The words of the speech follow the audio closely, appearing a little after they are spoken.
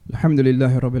الحمد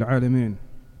لله رب العالمين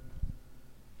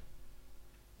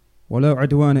ولا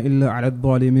عدوان إلا على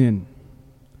الظالمين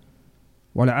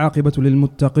والعاقبة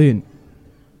للمتقين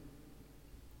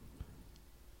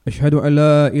أشهد أن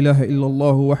لا إله إلا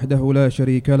الله وحده لا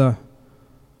شريك له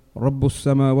رب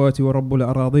السماوات ورب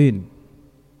الأراضين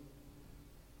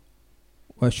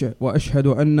وأشهد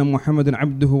أن محمدا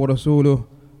عبده ورسوله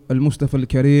المصطفى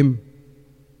الكريم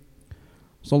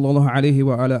صلى الله عليه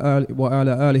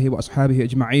وعلى آله وأصحابه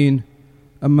أجمعين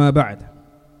أما بعد.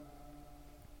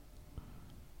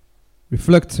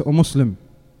 Reflect, O Muslim,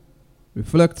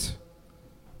 reflect,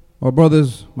 my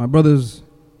brothers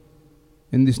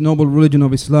in this noble religion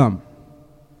of Islam,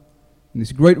 in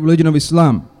this great religion of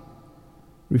Islam.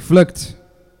 Reflect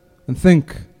and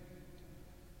think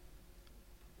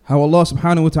how Allah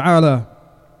subhanahu wa ta'ala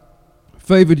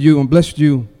favored you and blessed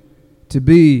you to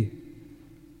be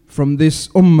from this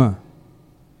ummah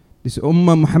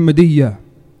Muhammadiyah,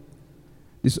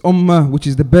 this ummah which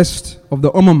is the best of the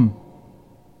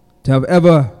to have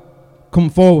ever come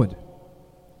forward,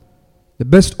 the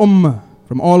best ummah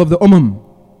from all of the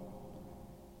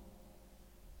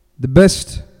the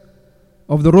best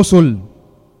of the Rasul,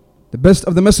 the best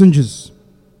of the messengers,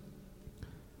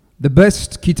 the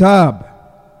best kitab,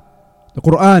 the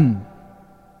Quran.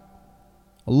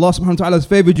 Allah subhanahu wa ta'ala has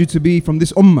favored you to be from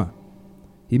this ummah.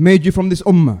 He made you from this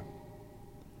ummah.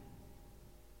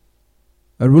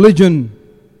 A religion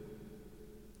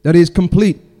that is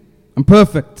complete and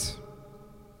perfect.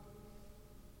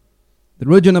 The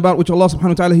religion about which Allah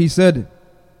subhanahu wa ta'ala, He said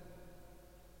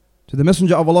to the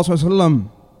Messenger of Allah sallallahu alayhi wa sallam,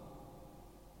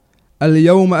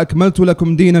 اليوم أكملت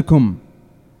لكم دينكم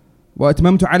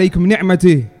وأتممت عليكم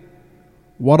نعمتي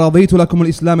ورضيت لكم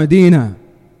الإسلام دينا.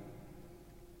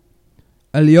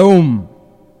 اليوم,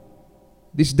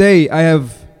 this day I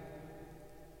have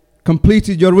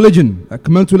completed your religion.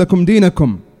 أكملت لكم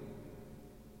دينكم.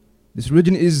 This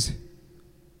religion is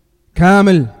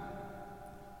كامل.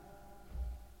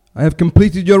 I have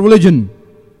completed your religion.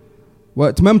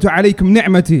 وأتممت عليكم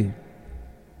نعمتي.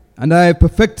 And I have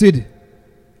perfected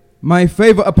my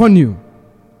favor upon you.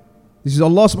 This is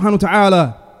Allah subhanahu wa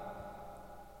ta'ala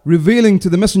revealing to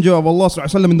the Messenger of Allah sallallahu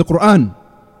alayhi wa sallam in the Quran.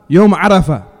 يوم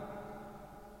عرفة.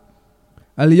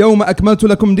 اليوم أكملت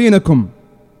لكم دينكم.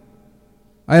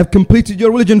 I have completed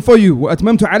your religion for you.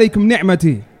 وأتممت عليكم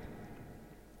نعمتي.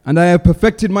 And I have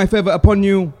perfected my favor upon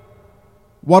you.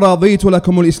 ورضيت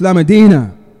لكم الإسلام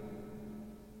دينا.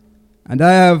 And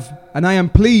I am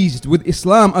pleased with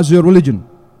Islam as your religion.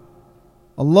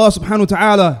 Allah subhanahu wa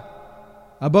ta'ala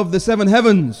above the seven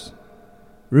heavens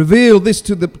revealed this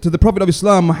to the Prophet of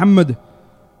Islam, Muhammad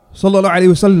sallallahu alayhi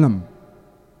wa sallam,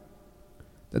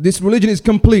 that this religion is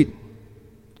complete.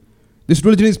 This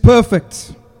religion is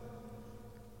perfect.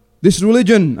 This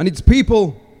religion and its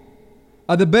people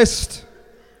are the best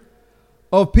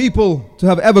of people to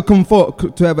have ever come forth.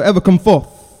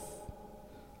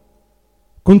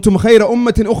 كنتم خير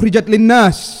أمة أخرجت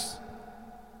للناس.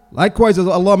 Likewise, as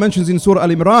Allah mentions in Surah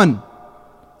Al-Imran,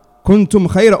 كنتم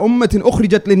خير أمة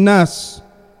أخرجت للناس.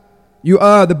 You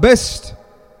are the best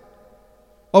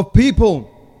of people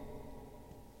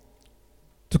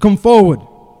to come forward,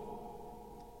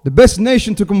 the best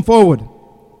nation to come forward.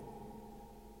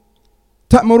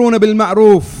 تأمرون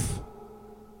بالمعروف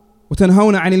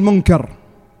وتنهون عن المنكر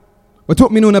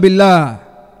وتؤمنون بالله.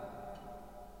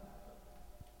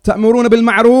 تأمرون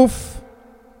بالمعروف,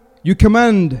 you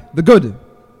command the good.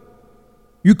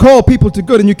 You call people to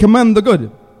good and you command the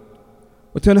good.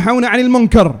 وتنهون عن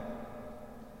المنكر,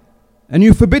 and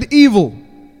you forbid evil.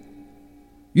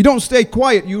 You don't stay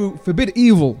quiet, you forbid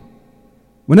evil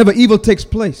whenever evil takes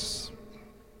place.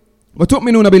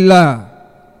 وتؤمنون بالله,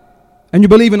 and you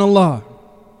believe in Allah.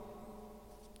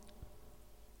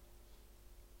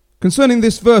 Concerning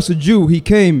this verse, a Jew, he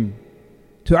came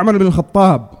to Umar ibn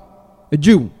al-Khattab, a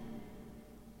Jew.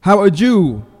 How a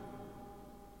Jew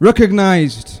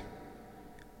recognized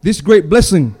this great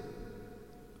blessing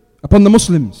upon the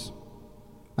Muslims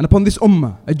and upon this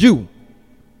ummah. A Jew,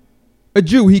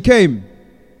 he came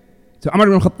to Umar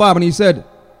ibn al-Khattab and he said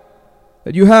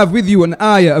that you have with you an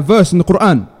ayah, a verse in the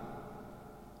Quran.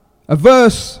 A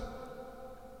verse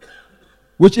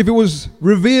which if it was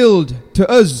revealed to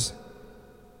us,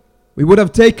 we would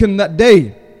have taken that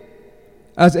day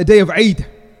as a day of Eid.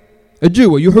 A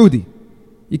Jew, a Yehudi,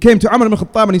 he came to Umar ibn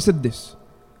al-Khattab and he said this.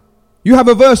 You have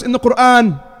a verse in the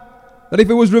Quran that if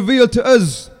it was revealed to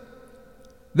us,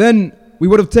 then we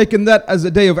would have taken that as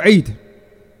a day of Eid.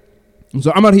 And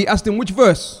so Umar, he asked him which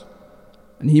verse,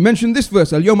 and he mentioned this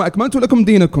verse, اليوم أكملت لكم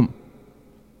دينكم.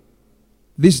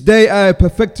 This day I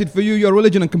perfected for you your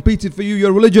religion and completed for you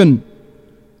your religion.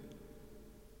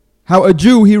 how a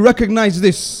Jew, he recognized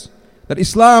this, that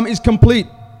Islam is complete.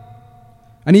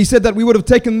 And he said that we would have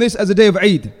taken this as a day of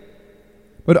Eid.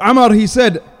 But Umar, he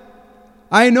said,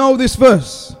 I know this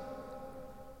verse.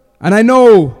 And I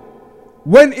know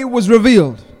when it was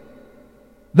revealed.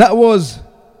 That was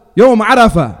Yawm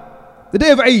Arafah, the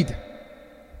day of Eid.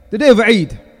 The day of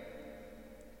Eid.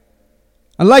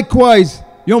 And likewise,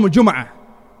 Yawm Jum'ah.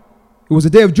 It was a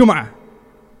day of Jum'ah.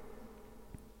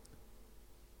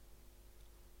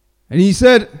 And he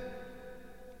said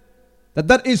that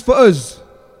that is for us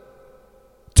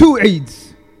 2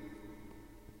 Eids.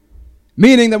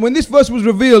 Meaning that when this verse was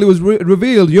revealed, it was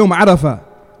revealed Yawm Arafah,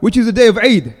 which is the day of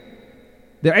Eid.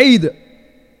 The Eid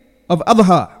of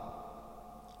Adha.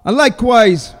 And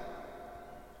likewise,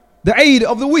 the Eid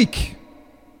of the week.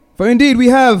 For indeed we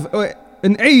have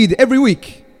an Eid every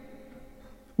week,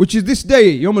 which is this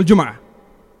day, Yawm al-Jum'ah.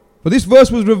 For this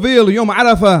verse was revealed Yawm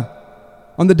Arafah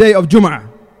on the day of Jum'ah.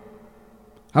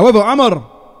 However,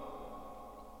 Umar,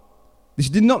 this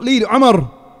did not lead Umar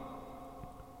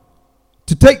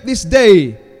to take this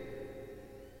day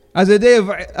as a day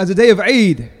of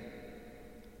Eid.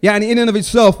 Yani in and of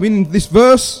itself, meaning this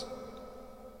verse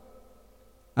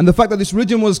and the fact that this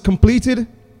religion was completed,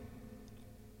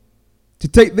 to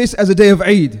take this as a day of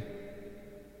Eid.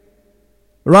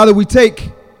 Rather, we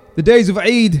take the days of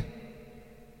Eid,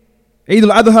 Eid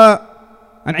al-Adha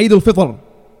and Eid al-Fitr,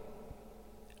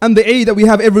 and the Eid that we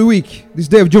have every week, this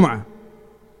day of Jum'ah.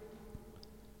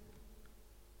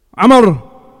 Umar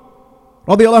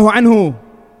radiallahu anhu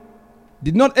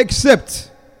did not accept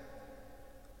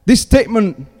this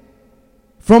statement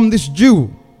from this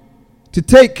Jew to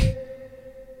take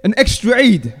an extra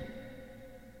Eid.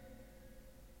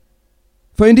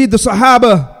 For indeed the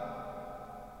Sahaba,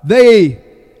 they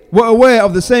were aware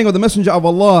of the saying of the Messenger of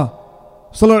Allah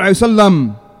sallallahu alaihi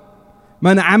wasallam,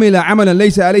 Man amila amalan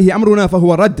laysa alayhi amruna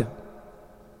fahuwa radd.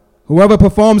 Whoever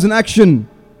performs an action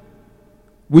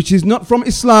which is not from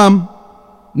Islam,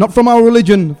 not from our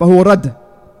religion, fahuwa radd,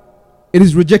 it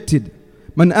is rejected.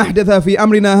 Man ahdatha fi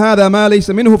amrina hadha ma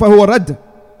laysa minhu fahuwa radd.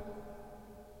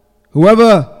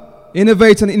 Whoever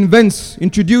innovates and invents,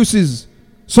 introduces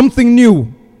something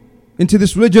new into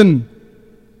this religion,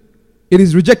 it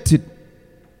is rejected.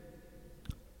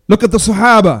 Look at the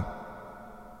Sahaba.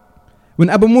 When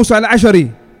Abu Musa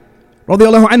al-Ashari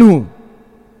radiallahu anhu,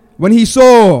 when he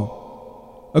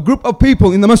saw a group of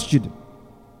people in the masjid,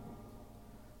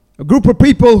 a group of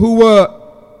people who were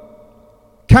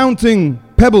counting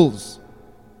pebbles.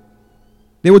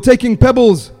 They were taking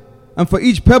pebbles, and for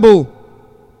each pebble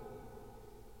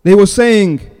they were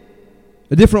saying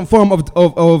a different form of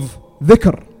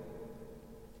dhikr.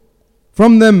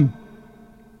 From them,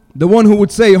 the one who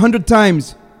would say 100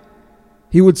 times,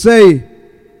 he would say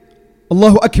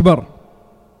Allahu Akbar.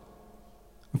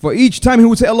 And for each time he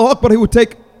would say Allahu Akbar, he would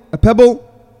take a pebble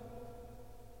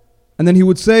and then he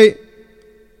would say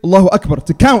Allahu Akbar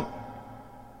to count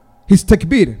his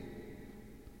takbir.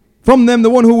 From them, the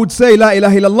one who would say La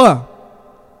ilaha illallah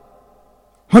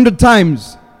 100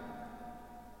 times,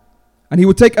 and he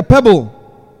would take a pebble.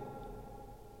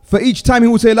 For each time he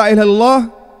would say La ilaha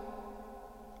illallah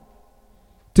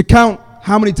to count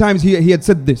how many times he had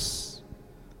said this.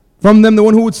 From them, the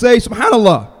one who would say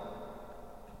Subhanallah.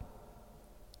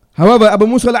 However, Abu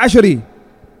Musa al-Ashari,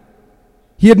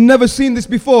 he had never seen this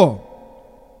before.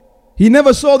 He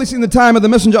never saw this in the time of the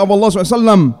Messenger of Allah sallallahu alaihi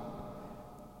wasallam,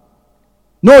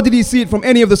 nor did he see it from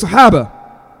any of the Sahaba.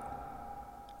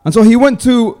 And so he went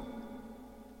to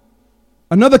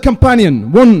another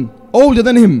companion, one older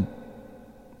than him,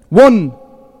 one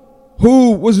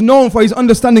who was known for his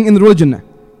understanding in the religion,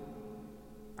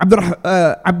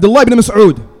 Abdullah ibn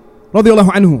Mas'ud radiyallahu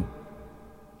anhu.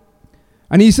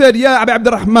 And he said, Ya Abu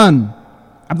Abdurrahman,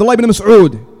 Abdullah ibn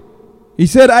Mas'ud, he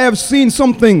said, I have seen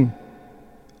something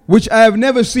which I have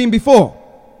never seen before,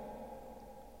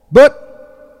 but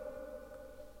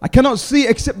I cannot see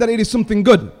except that it is something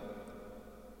good,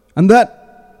 and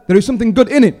that there is something good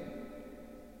in it.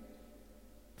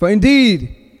 For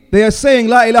indeed, they are saying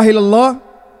La ilaha illallah,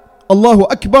 Allahu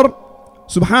Akbar,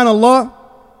 Subhanallah.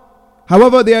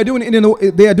 However, they are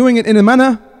doing it in a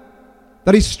manner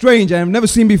that is strange, I have never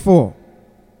seen before.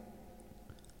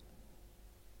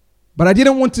 But I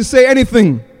didn't want to say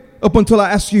anything up until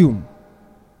I asked you.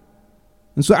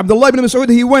 And so Abdullah ibn Mas'ud,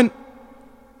 he went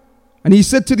and he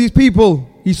said to these people,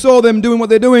 he saw them doing what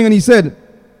they're doing, and he said,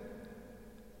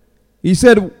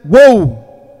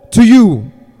 woe to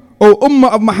you, O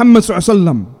Ummah of Muhammad sallallahu alaihi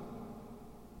wasallam.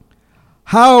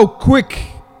 How quick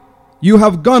you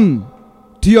have gone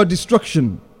to your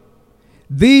destruction.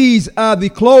 These are the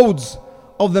clothes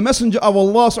of the Messenger of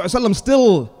Allah sallallahu alaihi wasallam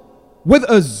still with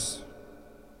us.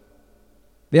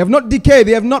 They have not decayed,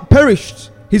 they have not perished.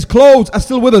 His clothes are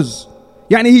still with us.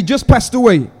 Yani he just passed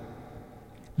away.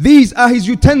 These are his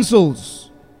utensils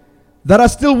that are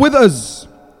still with us.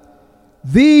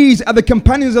 These are the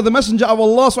companions of the Messenger of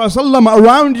Allah ﷺ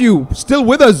around you, still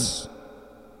with us.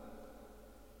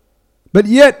 But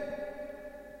yet,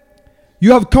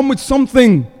 you have come with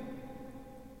something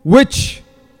which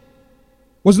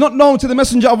was not known to the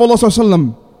Messenger of Allah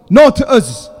ﷺ, nor to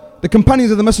us, the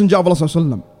companions of the Messenger of Allah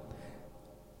ﷺ.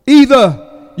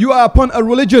 Either you are upon a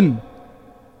religion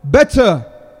better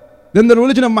than the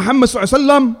religion of Muhammad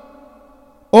ﷺ,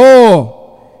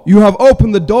 or you have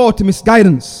opened the door to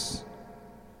misguidance.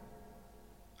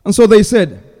 And so they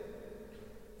said,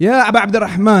 Ya Aba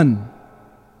Abdurrahman,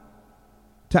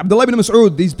 to Abdullah ibn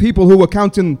Mas'ud, these people who were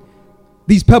counting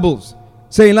these pebbles,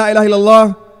 saying La ilaha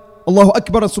illallah, Allahu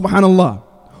Akbar, Subhanallah.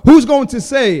 Who's going to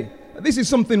say that this is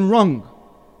something wrong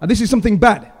and this is something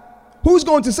bad? Who's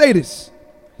going to say this?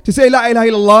 To say La ilaha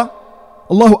illallah,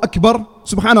 Allahu Akbar,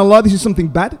 Subhanallah, this is something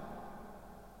bad?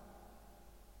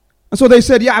 And so they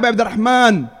said, Ya Aba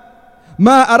Abdurrahman,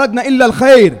 Ma aradna illa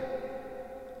al-khair.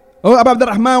 Oh Abu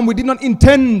Abdurrahman, we did not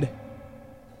intend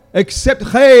except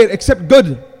khair, except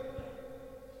good.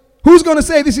 Who's going to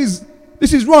say this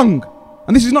is wrong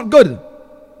and this is not good?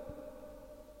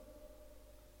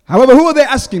 However, who are they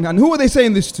asking and who are they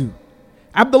saying this to?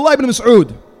 Abdullah ibn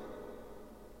Mas'ud,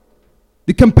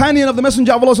 the companion of the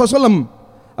Messenger of Allah ﷺ,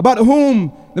 about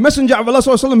whom the Messenger of Allah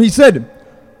ﷺ, he said,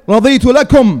 رضيت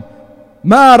لكم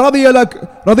ما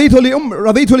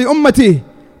رضيت لأمتي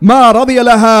ما رضي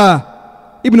لها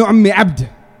Ibn Ummi Abd.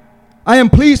 I am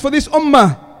pleased for this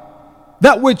ummah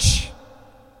that which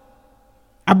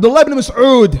Abdullah ibn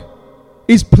Mas'ud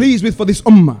is pleased with for this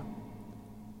ummah.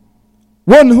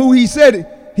 One who he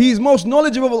said he is most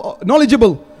knowledgeable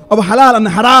of halal and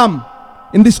haram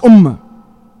in this ummah.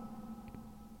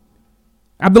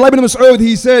 Abdullah ibn Mas'ud,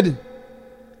 he said,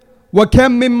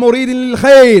 وَكَمْ مِن مُرِيدٍ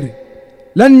لِلْخَيْرِ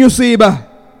لَنْ يُصِيبَهُ.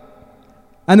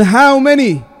 And how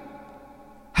many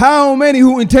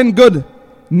who intend good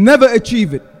never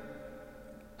achieve it?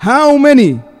 How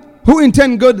many who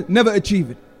intend good never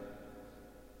achieve it?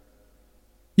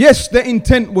 Yes, their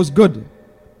intent was good,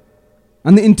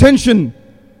 and the intention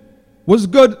was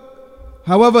good.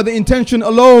 However, the intention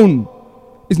alone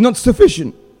is not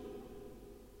sufficient.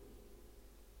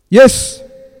 Yes,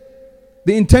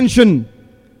 the intention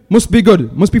must be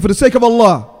good, must be for the sake of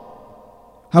Allah.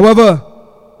 However,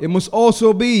 it must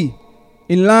also be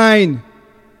in line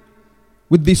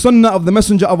with the sunnah of the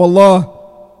Messenger of Allah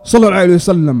sallallahu alayhi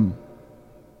wa sallam.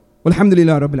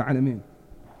 Walhamdulillah Rabbil Alameen.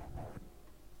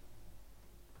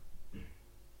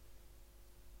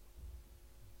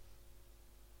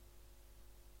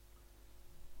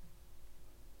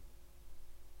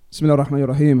 Bismillah ar-Rahman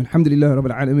ar-Rahim. Alhamdulillah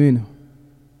Rabbil Alameen.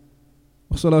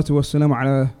 Wassalatu wassalamu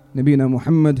ala nabina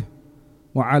Muhammad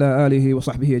wa ala alihi wa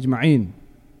sahbihi ajma'een.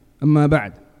 Amma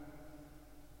ba'd.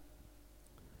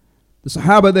 The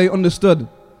Sahaba, they understood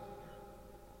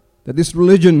that this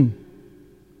religion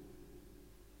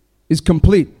is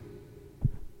complete.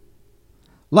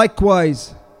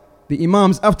 Likewise, the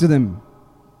Imams after them,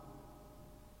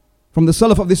 from the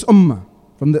Salaf of this Ummah,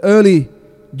 from the early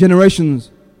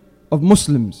generations of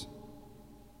Muslims,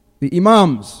 the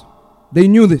Imams, they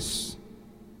knew this.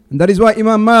 And that is why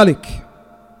Imam Malik,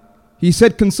 he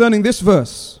said concerning this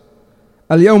verse,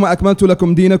 Al-yawma akmaltu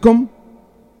lakum dinakum.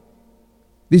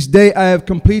 This day I have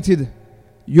completed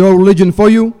your religion for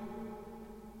you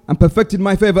and perfected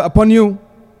my favor upon you,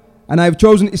 and I have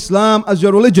chosen Islam as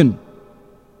your religion.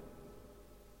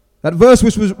 That verse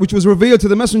which was revealed to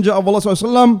the Messenger of Allah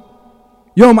sallallahu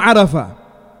Yawm Arafah,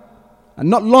 and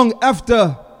not long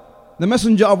after the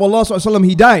Messenger of Allah sallallahu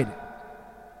he died.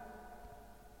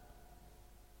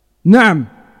 Naam,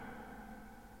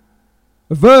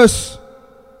 a verse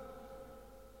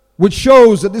which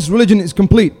shows that this religion is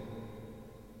complete.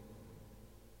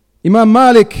 Imam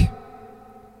Malik,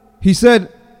 he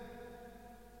said,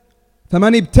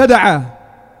 فَمَنِ ابْتَدَعَ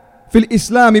فِي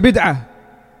الْإِسْلَامِ بِدْعَةً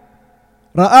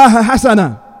رَآهَا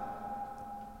حَسَنًا.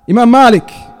 Imam Malik,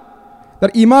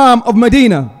 that Imam of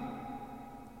Medina,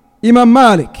 Imam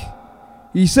Malik,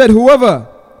 he said, whoever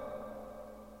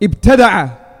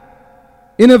ibtada'a,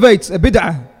 innovates a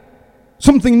bid'ah,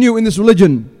 something new in this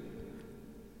religion,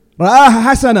 ra'aha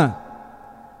hasana,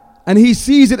 and he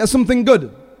sees it as something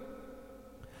good,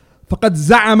 فقد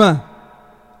زعم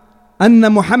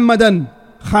أن محمدا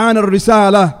خان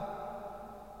الرسالة,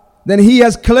 then he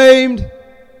has claimed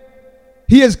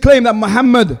that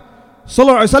Muhammad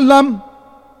sallallahu alaihi wasallam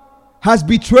has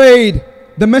betrayed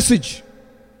the message,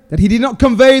 that he did not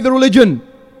convey the religion.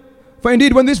 For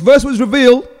indeed, when this verse was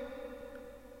revealed, the Messenger of Allah sallallahu alaihi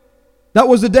wasallam, he said, "La ilaha illallah, Allahu Akbar, Subhanallah." Who's going to say this is wrong and this is something bad? Who's going to say this is wrong and this is something good? However, That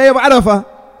was the day of Arafah.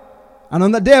 And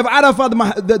on the day of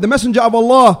Arafah, the Messenger of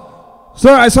Allah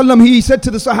sallallahu alaihi wasallam, he said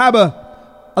to the Sahaba,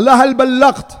 Allah hal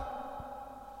ballaqt.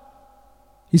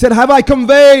 He said, have I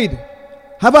conveyed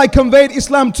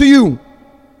Islam to you?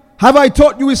 Have I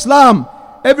taught you Islam,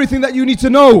 everything that you need to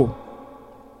know?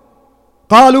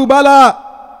 Qalu bala.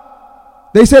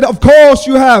 They said, of course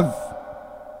you have.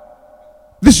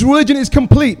 This religion is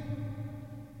complete.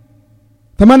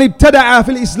 فمن ابتدع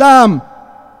في الإسلام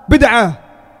بدعة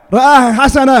رآها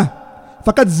حسنة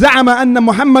فقد زعم أن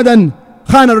محمدا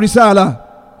خان الرسالة.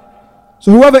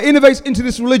 So whoever innovates into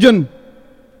this religion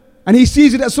and he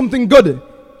sees it as something good,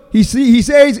 he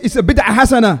says it's a bid'ah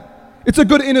hasana, it's a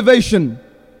good innovation.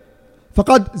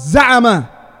 فقد زعم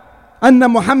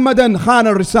أن محمدا خان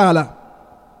الرسالة.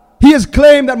 He has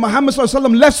claimed that Muhammad sallallahu alaihi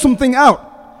wasallam left something out.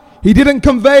 He didn't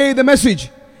convey the message.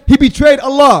 He betrayed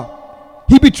Allah.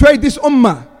 He betrayed this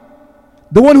ummah.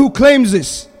 The one who claims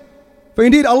this. For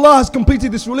indeed Allah has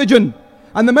completed this religion.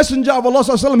 And the Messenger of Allah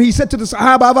sallallahu alaihi wasallam, he said to the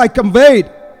Sahaba,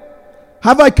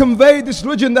 have I conveyed this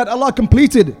religion that Allah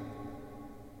completed?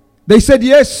 They said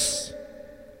yes.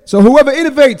 So whoever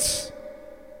innovates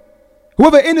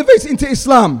into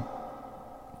Islam,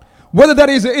 whether that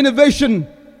is an innovation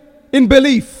in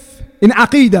belief, in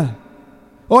aqidah,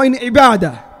 or in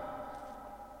ibadah,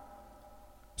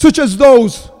 such as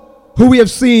those who we have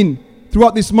seen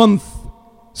throughout this month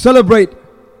celebrate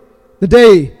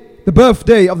the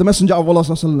birthday of the Messenger of Allah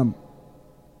sallallahu alaihi wasallam.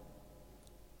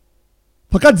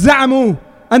 فقد زعموا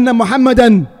أن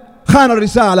محمدا خان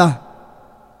الرسالة.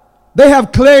 They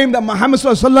have claimed that Muhammad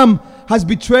sallallahu alaihi wasallam has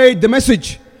betrayed the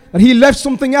message, that he left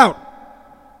something out.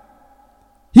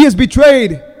 He has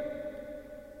betrayed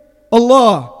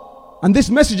Allah and this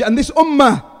message and this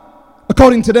ummah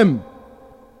according to them.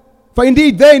 For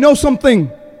indeed they know something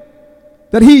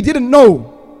that he didn't know.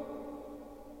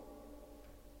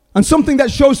 And something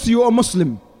that shows to you, a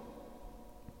Muslim,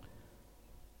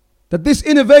 that this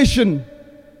innovation,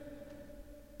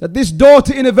 that this door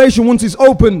to innovation, once it's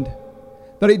opened,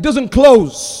 that it doesn't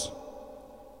close.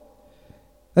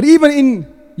 That even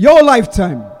in your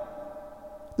lifetime,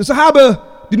 the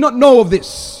Sahaba did not know of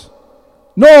this,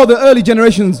 nor the early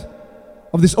generations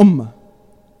of this ummah.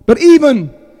 But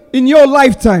even in your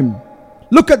lifetime,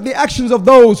 look at the actions of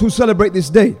those who celebrate this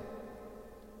day.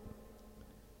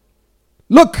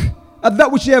 Look at that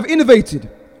which they have innovated,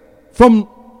 from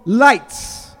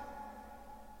lights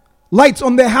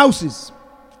on their houses.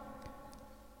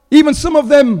 Even some of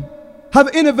them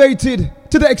have innovated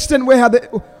to the extent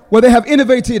where they have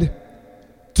innovated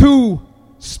 2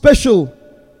 special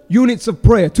units of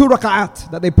prayer, 2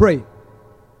 raka'at that they pray.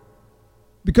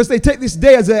 Because they take this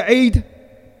day as a Eid,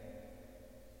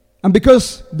 and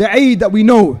because the Eid that we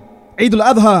know, Eid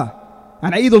al-Adha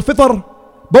and Eid al-Fitr,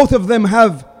 both of them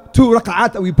have 2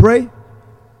 raka'at that we pray,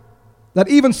 that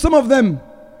even some of them,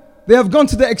 they have gone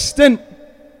to the extent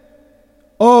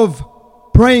of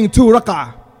praying 2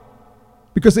 raka'ah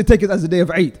because they take it as a day of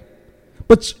Eid.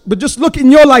 But just look in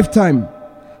your lifetime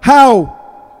how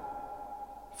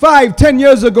 5-10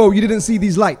 years ago you didn't see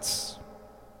these lights.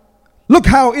 Look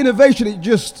how innovation, it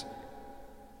just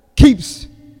keeps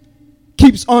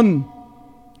on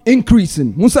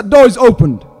increasing. Once that door is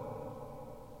opened,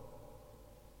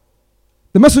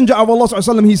 the Messenger of Allah sallallahu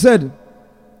alaihi wasallam, he said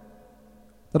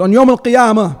that on Yawm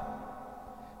al-Qiyamah,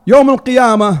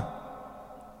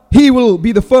 he will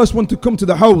be the first one to come to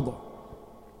the Hawd,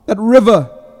 that river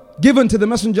given to the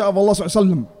Messenger of Allah sallallahu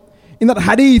alaihi wasallam. In that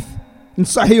hadith in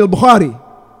Sahih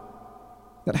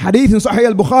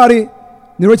al-Bukhari,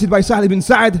 narrated by Sa'd ibn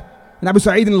Sa'd and Abu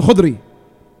Sa'id al-Khudri,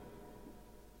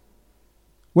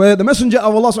 where the Messenger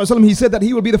of Allah sallallahu alaihi wasallam, he said that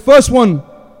he will be the first one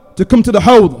to come to the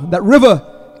Hawd, that river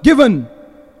given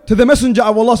to the Messenger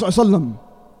of Allah sallallahu alaihi wasallam.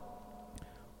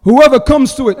 Whoever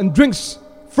comes to it and drinks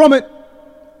from it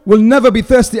will never be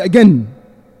thirsty again.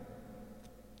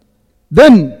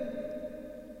 Then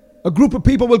a group of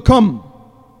people will come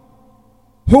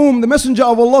whom the Messenger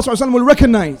of Allah sallallahu alaihi wasallam will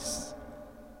recognize,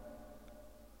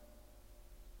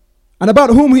 and about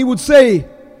whom he would say,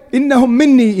 Innahum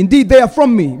minni, indeed they are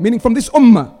from me, meaning from this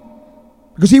ummah.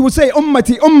 Because he would say,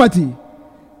 Ummati, Ummati,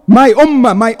 my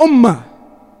ummah, my ummah.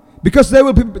 Because they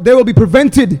will be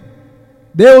prevented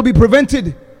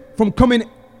from coming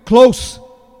close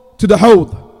to the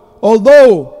Hawd,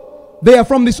 although they are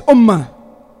from this ummah.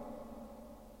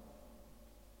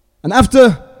 And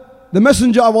after the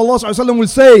Messenger of Allah sallallahu alaihi wasallam will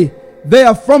say, they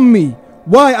are from me,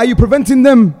 why are you preventing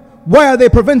them? Why are they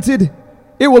prevented?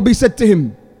 It will be said to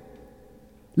him,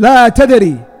 La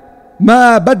tadri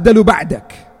ma baddalu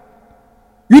ba'dak.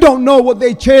 You don't know what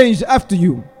they changed after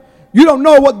you. You don't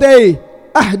know what they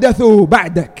ahdathu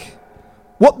ba'dak.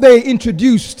 what they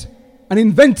introduced and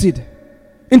invented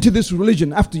into this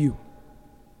religion after you.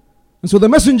 And so the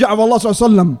Messenger of Allah sallallahu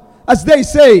alaihi wasallam, as they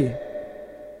say,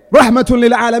 Rahmatun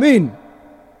lil Alameen.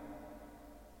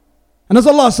 And as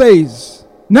Allah says,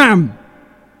 Naam,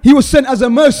 he was sent as a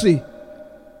mercy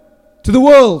to the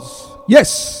worlds.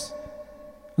 Yes.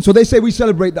 And so they say we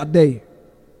celebrate that day.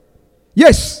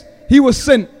 Yes, he was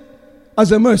sent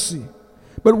as a mercy.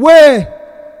 But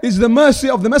where is the mercy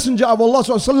of the Messenger of Allah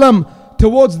sallallahu alaihi wasallam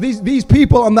towards these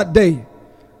people on that day?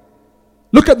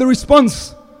 Look at the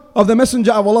response of the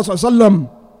Messenger of Allah sallallahu alaihi wasallam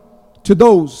to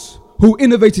those who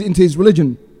innovated into his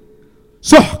religion.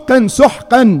 Suhqan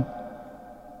suhqan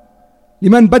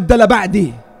liman baddala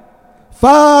ba'di.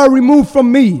 Far removed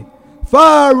from me,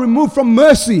 far removed from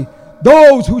mercy,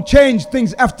 those who change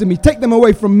things after me. Take them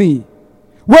away from me.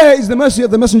 Where is the mercy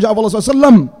of the Messenger of Allah sallallahu alaihi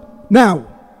wasallam now?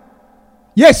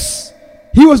 Yes,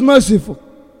 he was merciful,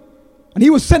 and he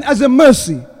was sent as a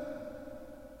mercy,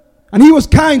 and he was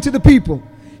kind to the people.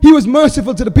 He was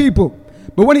merciful to the people.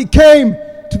 But when it came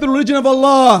to the religion of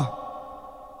Allah,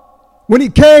 when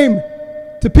it came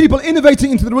to people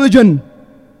innovating into the religion,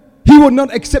 he would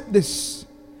not accept this.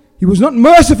 He was not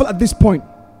merciful at this point.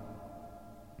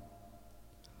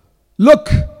 Look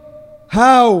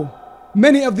how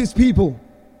many of these people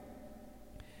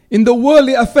in the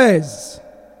worldly affairs,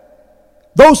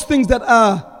 those things that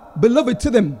are beloved to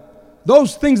them,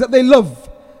 those things that they love,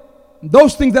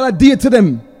 those things that are dear to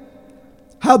them,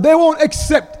 how they won't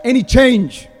accept any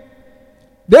change.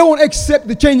 They won't accept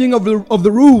the changing of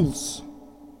the rules.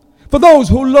 For those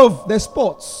who love their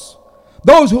sports,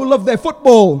 those who love their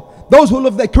football, those who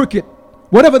love their cricket,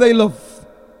 whatever they love,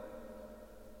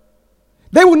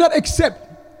 they will not accept,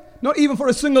 not even for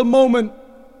a single moment,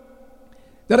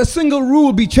 that a single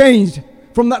rule be changed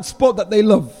from that sport that they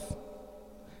love.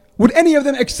 Would any of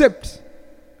them accept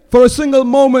for a single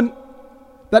moment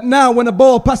that now when a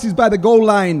ball passes by the goal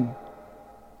line,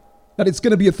 that it's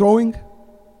going to be a throwing?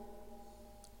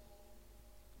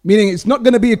 Meaning it's not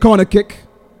going to be a corner kick,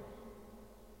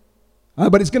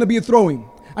 but it's going to be a throwing.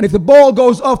 And if the ball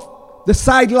goes off the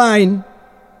sideline,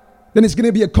 then it's going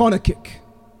to be a corner kick.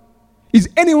 Is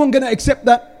anyone going to accept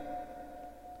that?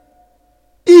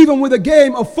 Even with a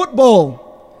game of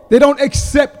football, they don't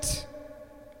accept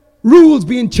rules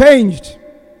being changed.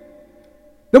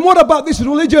 Then what about this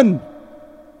religion?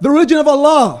 The religion of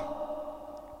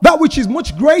Allah. That which is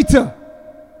much greater.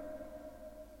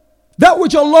 That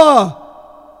which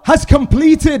Allah has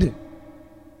completed.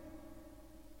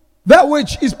 That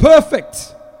which is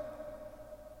perfect.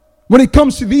 When it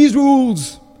comes to these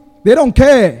rules, they don't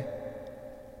care.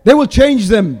 They will change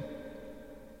them.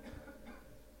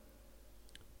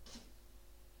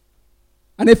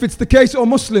 And if it's the case, O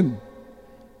Muslim,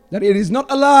 that it is not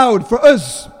allowed for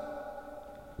us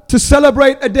to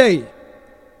celebrate a day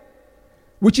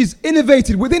which is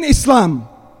innovated within Islam,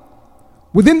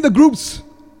 within the groups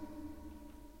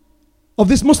of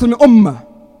this Muslim Ummah,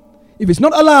 if it's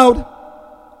not allowed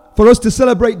for us to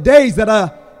celebrate days that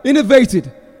are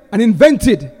innovated and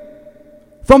invented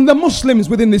from the Muslims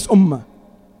within this Ummah,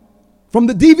 from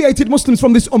the deviated Muslims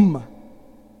from this Ummah,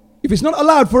 if it's not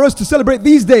allowed for us to celebrate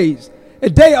these days, a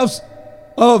day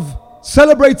of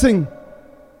celebrating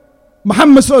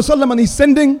Muhammad sallallahu alaihi wasallam and his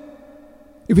sending,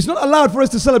 if it's not allowed for us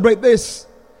to celebrate this,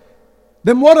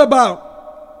 then what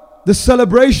about the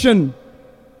celebration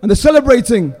and the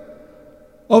celebrating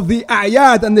of the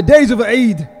a'yad and the days of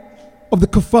Eid of the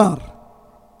kuffar,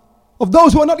 of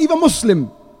those who are not even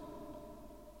Muslim?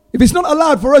 If it's not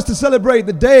allowed for us to celebrate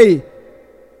the day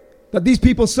that these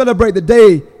people celebrate, the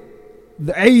day,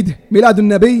 the Eid, Miladun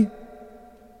Nabi,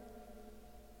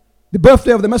 the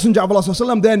birthday of the Messenger of Allah sallallahu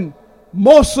alaihi wasallam, then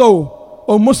more so,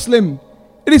 O Muslim,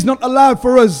 it is not allowed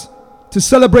for us to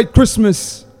celebrate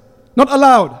Christmas. Not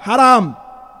allowed. Haram.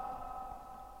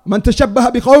 Man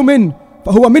tashabbaha biqawmin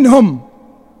fahuwa minhum.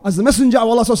 As the Messenger of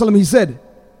Allah sallallahu alaihi wasallam, he said,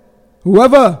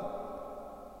 whoever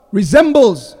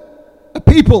resembles a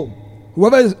people,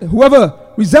 whoever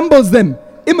resembles them,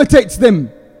 imitates them,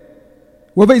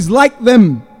 whoever is like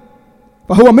them,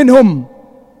 fahuwa minhum,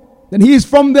 then he is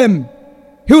from them.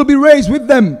 He will be raised with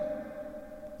them.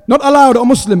 Not allowed, O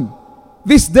Muslim.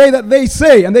 This day that they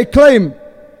say and they claim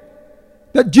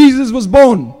that Jesus was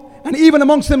born, and even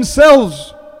amongst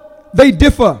themselves they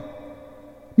differ.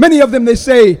 Many of them, they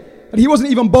say that he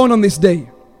wasn't even born on this day.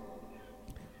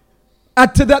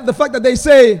 Add to that the fact that they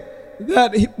say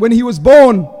that when he was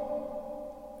born,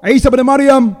 Isa ibn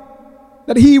Maryam,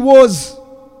 that he was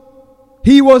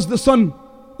the son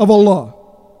of Allah.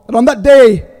 And on that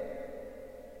day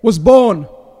was born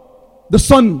the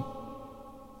son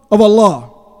of Allah.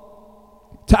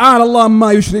 Ta'ala Allah amma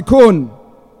yushrikun.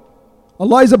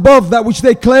 Allah is above that which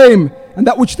they claim and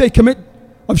that which they commit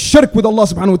of shirk with Allah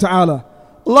subhanahu wa ta'ala.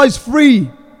 Allah is free.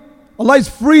 Allah is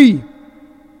free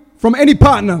from any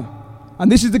partner.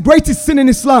 And this is the greatest sin in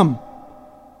Islam.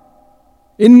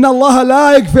 Inna Allah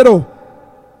la yaghfiru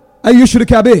an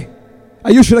yushraka bih.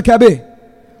 An yushraka bih.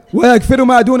 Wa yaghfiru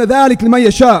ma duna dhalik liman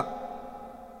yasha.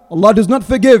 Allah does not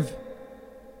forgive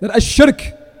that a shirk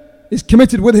is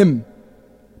committed with him,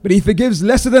 but He forgives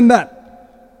lesser than that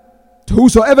to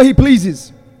whosoever He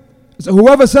pleases. So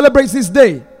whoever celebrates this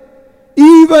day,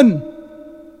 even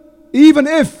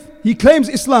if he claims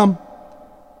Islam,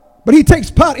 but he takes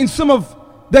part in some of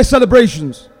their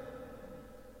celebrations,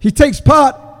 he takes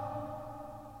part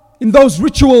in those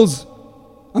rituals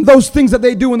and those things that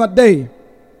they do on that day,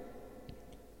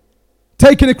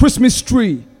 taking a Christmas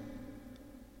tree,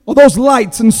 or those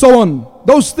lights and so on,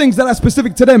 those things that are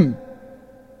specific to them,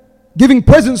 giving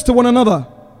presents to one another,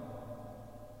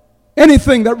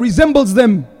 anything that resembles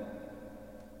them,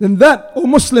 then that, O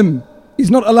Muslim, is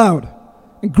not allowed.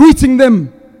 And greeting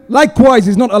them likewise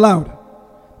is not allowed.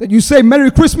 That you say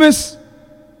Merry Christmas,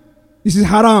 this is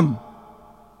haram.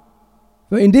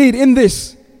 For indeed in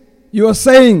this you are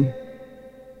saying,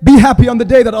 be happy on the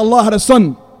day that Allah had a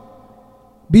son.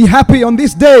 Be happy on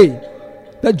this day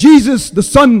that Jesus, the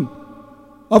Son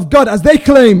of God, as they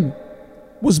claim,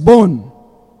 was born.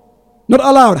 Not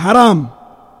allowed, haram,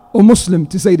 O Muslim,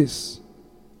 to say this.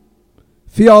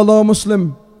 Fear Allah,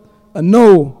 Muslim, and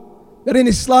know that in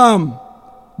Islam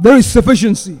there is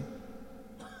sufficiency.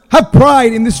 Have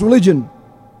pride in this religion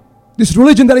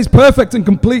that is perfect and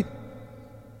complete.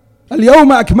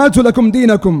 Al-yawma akmaltu lakum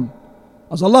dinakum.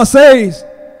 As Allah says,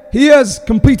 He has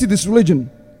completed this religion.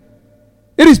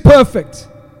 It is perfect.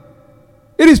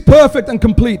 It is perfect and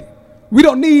complete. We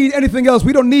don't need anything else.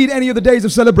 We don't need any of the days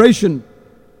of celebration.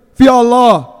 Fear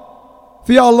Allah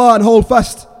and hold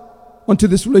fast unto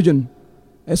this religion.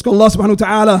 Ask Allah subhanahu wa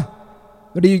ta'ala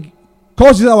that He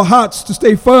causes our hearts to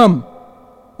stay firm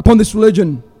upon this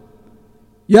religion.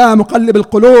 Ya muqallib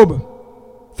al-qulub,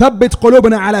 thabbit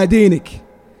qulubana ala dinik.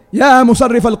 Ya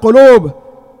musarrif al-qulub,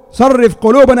 sarrif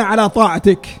qulubana ala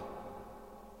ta'atik.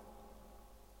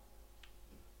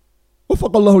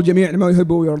 وفق الله الجميع لما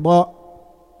يحب ويرضى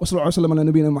وصلى الله وسلم على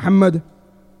نبينا محمد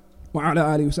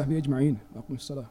وعلى آله وصحبه أجمعين. أقم الصلاة.